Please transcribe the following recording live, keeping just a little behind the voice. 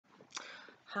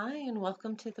Hi, and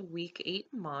welcome to the week 8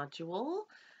 module.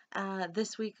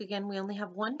 This week, again, we only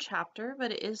have one chapter,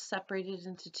 but it is separated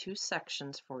into two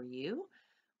sections for you.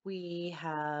 We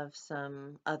have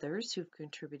some others who've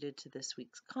contributed to this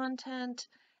week's content,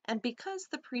 and because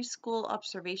the preschool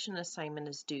observation assignment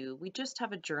is due, we just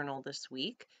have a journal this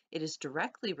week. It is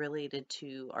directly related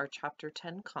to our Chapter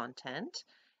 10 content,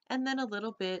 and then a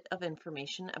little bit of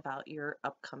information about your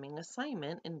upcoming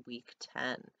assignment in week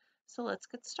 10. So let's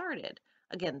get started.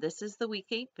 Again, this is the week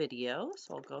 8 video,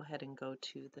 so I'll go ahead and go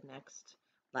to the next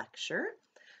lecture.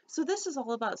 So this is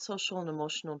all about social and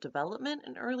emotional development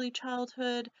in early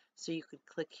childhood, so you could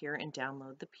click here and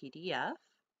download the PDF.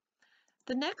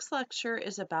 The next lecture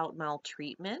is about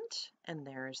maltreatment, and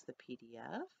there's the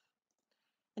PDF.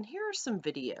 And here are some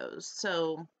videos.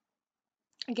 So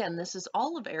again, this is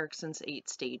all of Erikson's 8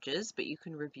 stages, but you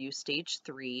can review stage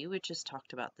 3, which is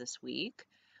talked about this week.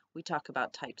 We talk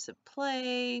about types of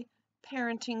play,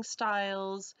 parenting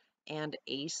styles, and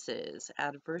ACEs,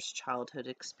 adverse childhood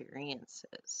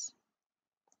experiences.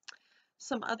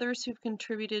 Some others who've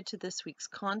contributed to this week's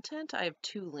content, I have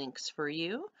 2 links for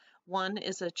you. One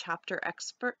is a chapter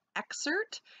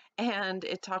excerpt, and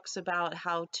it talks about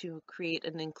how to create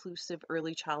an inclusive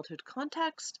early childhood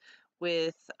context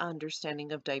with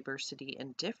understanding of diversity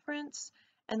and difference.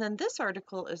 And then this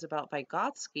article is about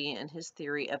Vygotsky and his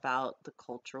theory about the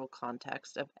cultural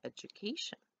context of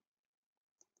education.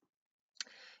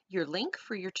 Your link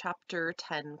for your Chapter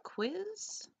 10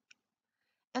 quiz,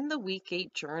 and the week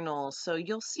 8 journal. So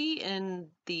you'll see in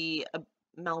the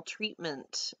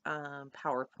maltreatment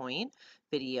PowerPoint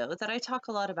video that I talk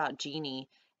a lot about Jeannie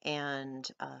and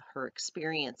her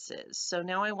experiences. So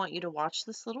now I want you to watch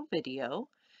this little video,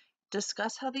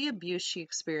 discuss how the abuse she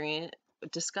experienced,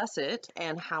 discuss it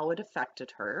and how it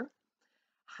affected her.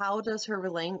 How does her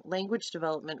language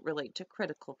development relate to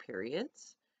critical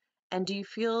periods? And do you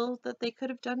feel that they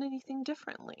could have done anything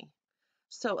differently?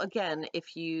 So again,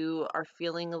 if you are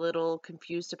feeling a little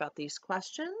confused about these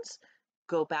questions,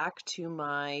 go back to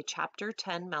my Chapter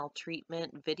 10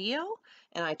 maltreatment video,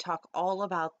 and I talk all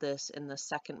about this in the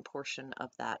second portion of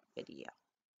that video.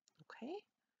 Okay?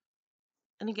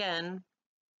 And again,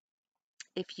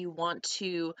 if you want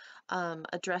to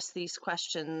address these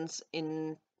questions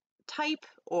in type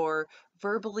or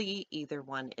verbally, either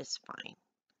one is fine.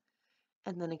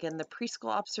 And then again, the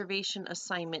preschool observation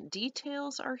assignment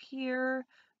details are here,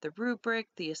 the rubric,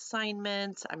 the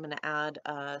assignments. I'm going to add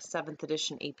a 7th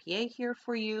edition APA here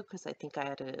for you because I think I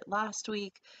added it last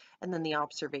week, and then the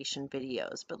observation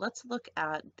videos. But let's look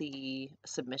at the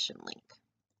submission link.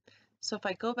 So if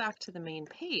I go back to the main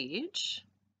page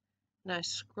and I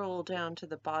scroll down to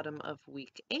the bottom of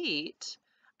week 8,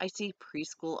 I see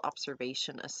preschool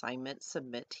observation assignment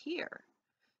submit here.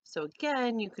 So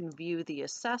again, you can view the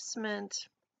assessment,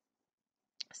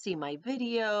 see my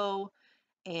video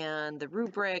and the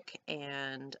rubric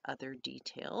and other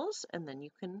details, and then you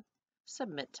can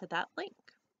submit to that link.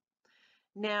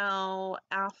 Now,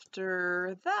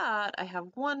 after that, I have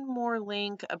one more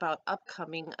link about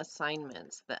upcoming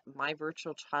assignments, that My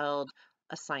Virtual Child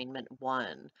Assignment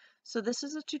 1. So this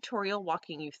is a tutorial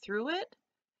walking you through it.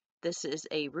 This is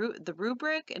the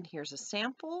rubric, and here's a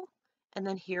sample. And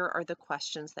then here are the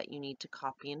questions that you need to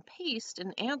copy and paste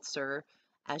and answer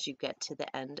as you get to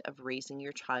the end of raising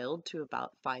your child to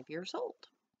about 5 years old.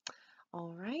 All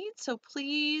right, so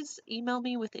please email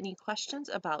me with any questions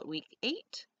about week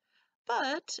 8,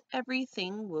 but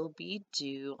everything will be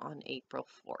due on April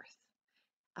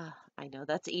 4th. I know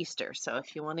that's Easter, so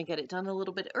if you want to get it done a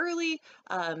little bit early,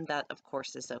 that of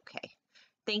course is okay.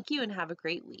 Thank you and have a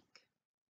great week.